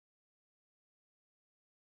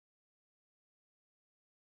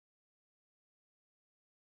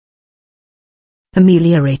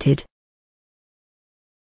ameliorated.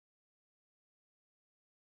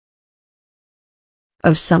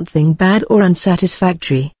 Of something bad or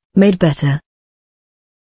unsatisfactory, made better.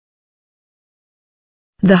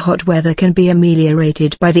 The hot weather can be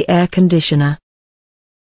ameliorated by the air conditioner.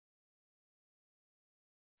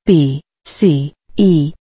 B, C,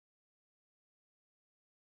 E.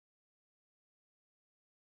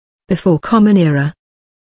 Before Common Era.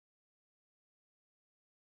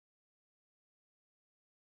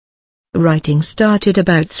 Writing started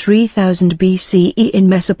about 3000 BCE in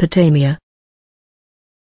Mesopotamia.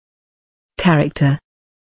 Character.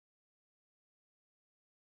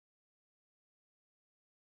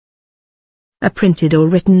 A printed or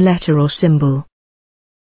written letter or symbol.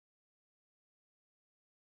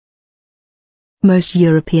 Most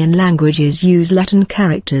European languages use Latin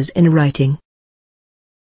characters in writing.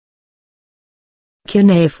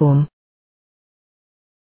 Cuneiform.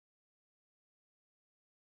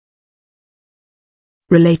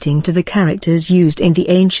 Relating to the characters used in the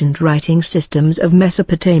ancient writing systems of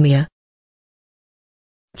Mesopotamia.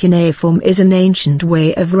 Cuneiform is an ancient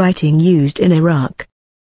way of writing used in Iraq.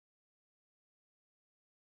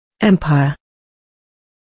 Empire.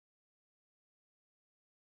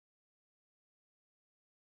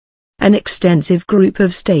 An extensive group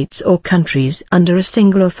of states or countries under a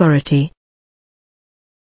single authority.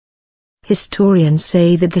 Historians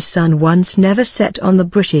say that the sun once never set on the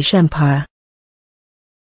British Empire.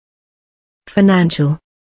 Financial.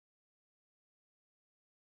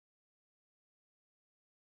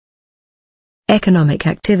 Economic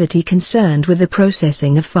activity concerned with the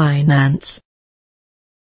processing of finance.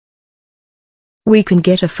 We can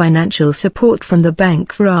get a financial support from the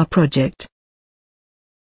bank for our project.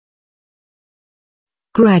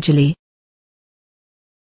 Gradually.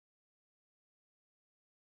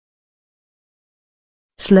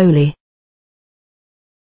 Slowly.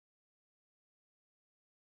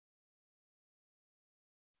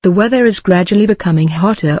 The weather is gradually becoming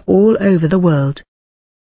hotter all over the world.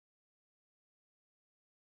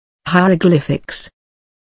 Hieroglyphics.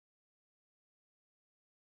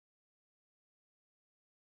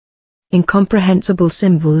 Incomprehensible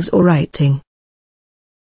symbols or writing.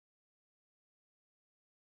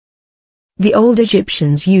 The old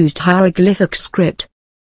Egyptians used hieroglyphic script.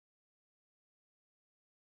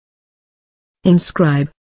 Inscribe.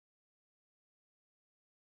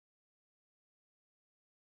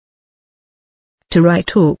 To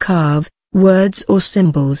write or carve words or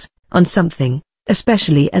symbols on something,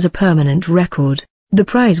 especially as a permanent record. The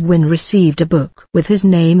prize winner received a book with his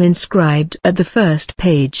name inscribed at the first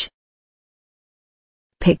page.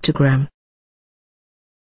 Pictogram.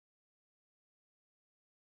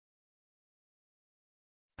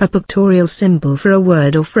 A pictorial symbol for a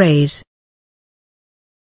word or phrase.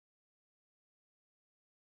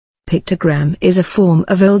 Pictogram is a form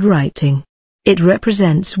of old writing. It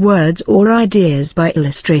represents words or ideas by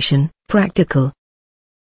illustration, practical.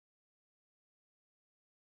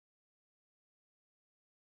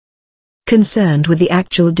 Concerned with the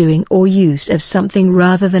actual doing or use of something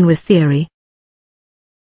rather than with theory.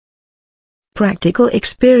 Practical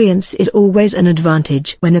experience is always an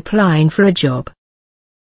advantage when applying for a job.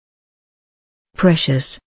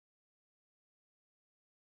 Precious.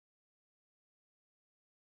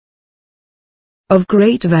 Of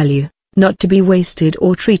great value, not to be wasted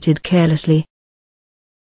or treated carelessly.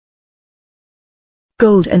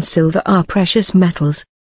 Gold and silver are precious metals.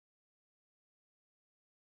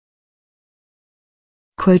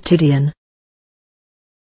 Quotidian.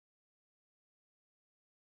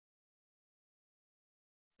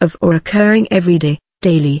 Of or occurring every day,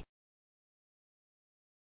 daily.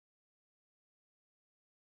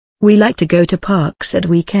 We like to go to parks at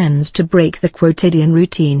weekends to break the quotidian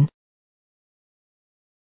routine.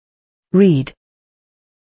 Reed.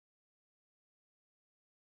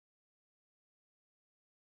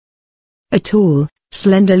 A tall,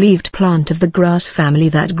 slender-leaved plant of the grass family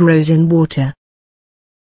that grows in water.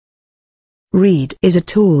 Reed is a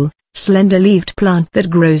tall, slender-leaved plant that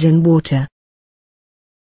grows in water.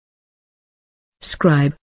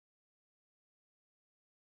 Scribe.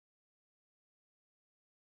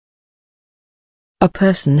 A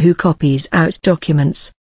person who copies out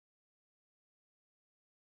documents.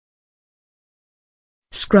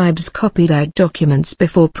 Scribes copied out documents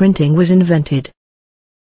before printing was invented.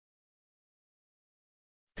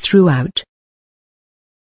 Throughout.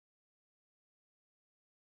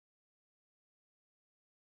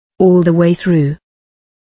 All the way through.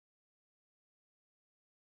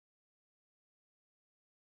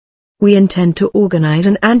 We intend to organize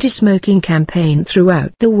an anti-smoking campaign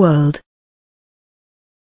throughout the world.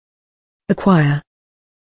 acquire.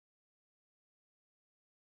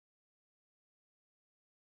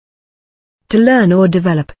 To learn or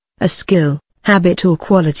develop, a skill, habit or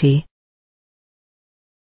quality.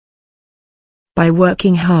 By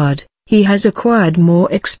working hard, he has acquired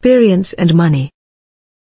more experience and money.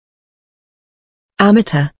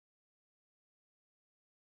 Amateur.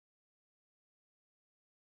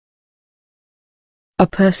 A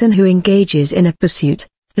person who engages in a pursuit,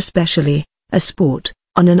 especially a sport,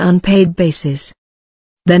 on an unpaid basis.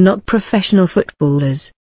 They're not professional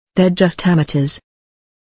footballers. They're just amateurs.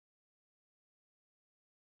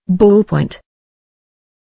 Ballpoint.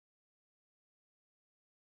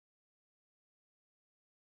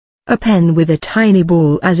 A pen with a tiny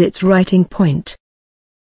ball as its writing point.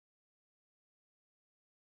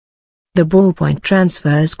 The ballpoint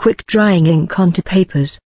transfers quick-drying ink onto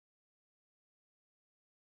papers.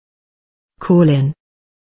 Call-in.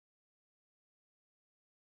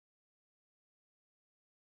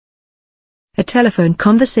 A telephone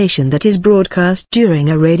conversation that is broadcast during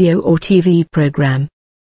a radio or TV program.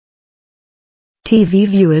 TV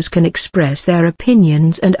viewers can express their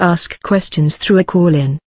opinions and ask questions through a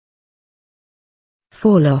call-in.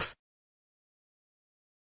 Fall off.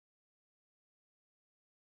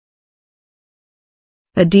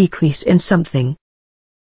 A decrease in something.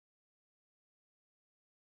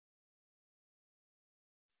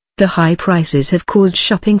 The high prices have caused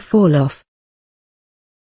shopping fall off.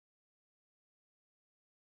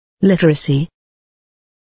 Literacy.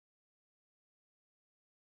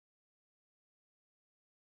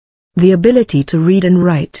 The ability to read and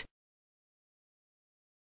write.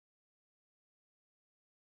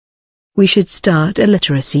 We should start a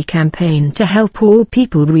literacy campaign to help all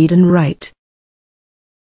people read and write.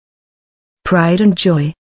 Pride and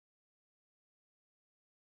joy.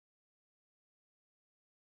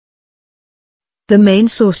 The main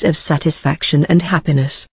source of satisfaction and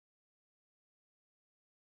happiness.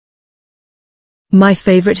 My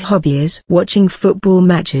favorite hobby is watching football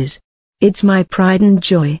matches. It's my pride and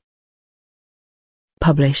joy.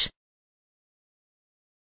 Publish.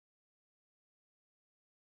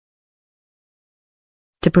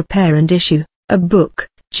 To prepare and issue a book,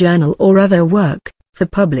 journal or other work for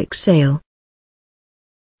public sale.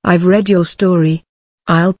 I've read your story.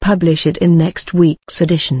 I'll publish it in next week's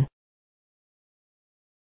edition.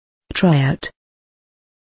 Tryout.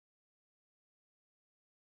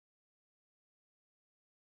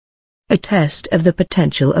 A test of the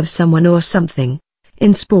potential of someone or something,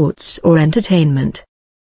 in sports or entertainment.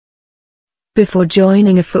 Before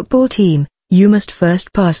joining a football team, you must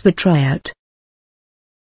first pass the tryout.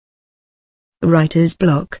 Writer's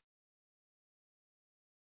block.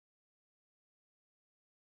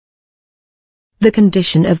 The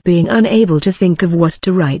condition of being unable to think of what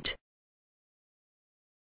to write.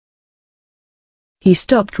 He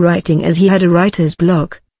stopped writing as he had a writer's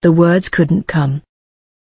block, the words couldn't come.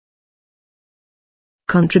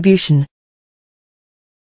 Contribution.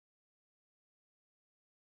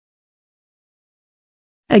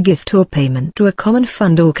 A gift or payment to a common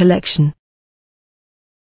fund or collection.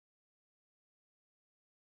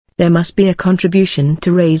 There must be a contribution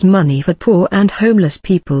to raise money for poor and homeless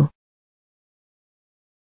people.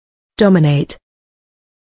 Dominate.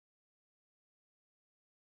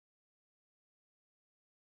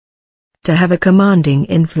 To have a commanding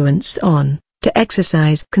influence on, to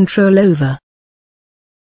exercise control over.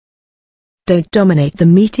 Don't dominate the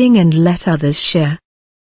meeting and let others share.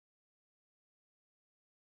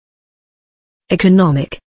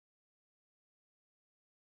 Economic.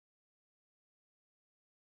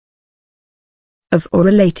 Of or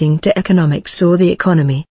relating to economics or the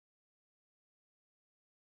economy.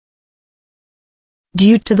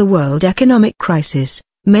 Due to the world economic crisis,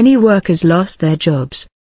 many workers lost their jobs.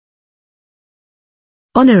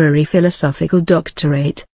 Honorary philosophical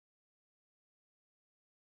doctorate.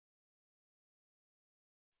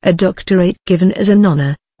 A doctorate given as an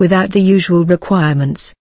honor, without the usual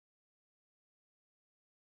requirements.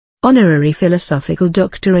 Honorary philosophical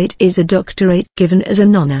doctorate is a doctorate given as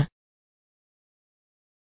an honor.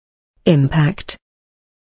 Impact.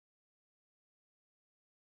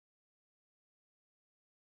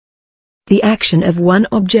 The action of one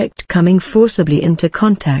object coming forcibly into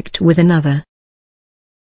contact with another.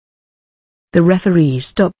 The referee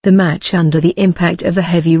stopped the match under the impact of the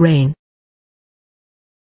heavy rain.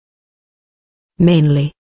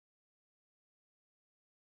 Mainly.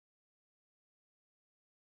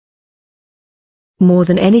 More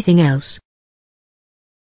than anything else.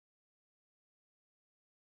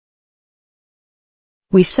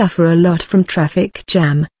 We suffer a lot from traffic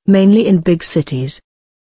jam, mainly in big cities.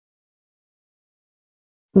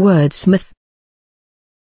 Wordsmith.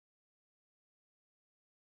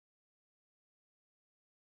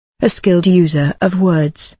 A skilled user of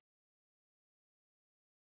words.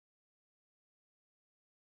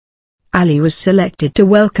 Ali was selected to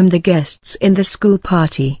welcome the guests in the school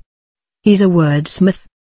party. He's a wordsmith.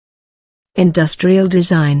 Industrial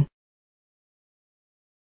design.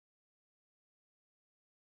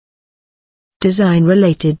 Design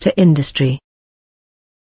related to industry.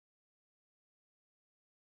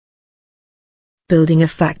 Building a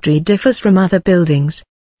factory differs from other buildings.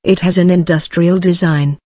 It has an industrial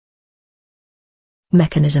design.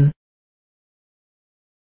 Mechanism.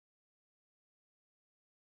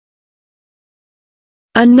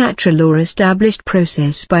 Unnatural or established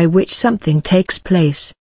process by which something takes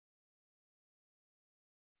place.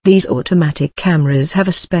 These automatic cameras have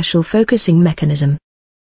a special focusing mechanism.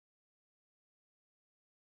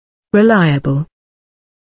 Reliable.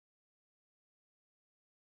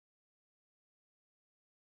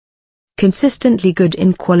 Consistently good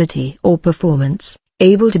in quality or performance,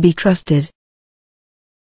 able to be trusted.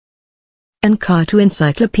 Encarta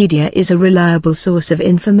Encyclopedia is a reliable source of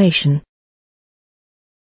information.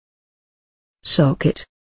 Socket.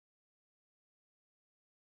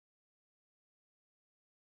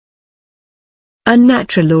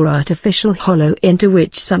 Unnatural or artificial hollow into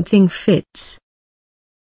which something fits.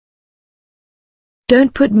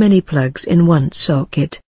 Don't put many plugs in one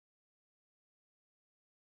socket.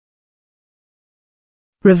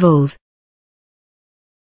 Revolve.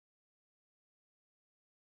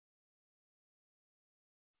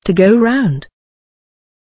 To go round.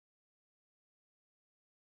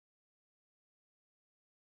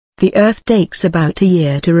 The Earth takes about a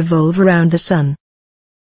year to revolve around the Sun.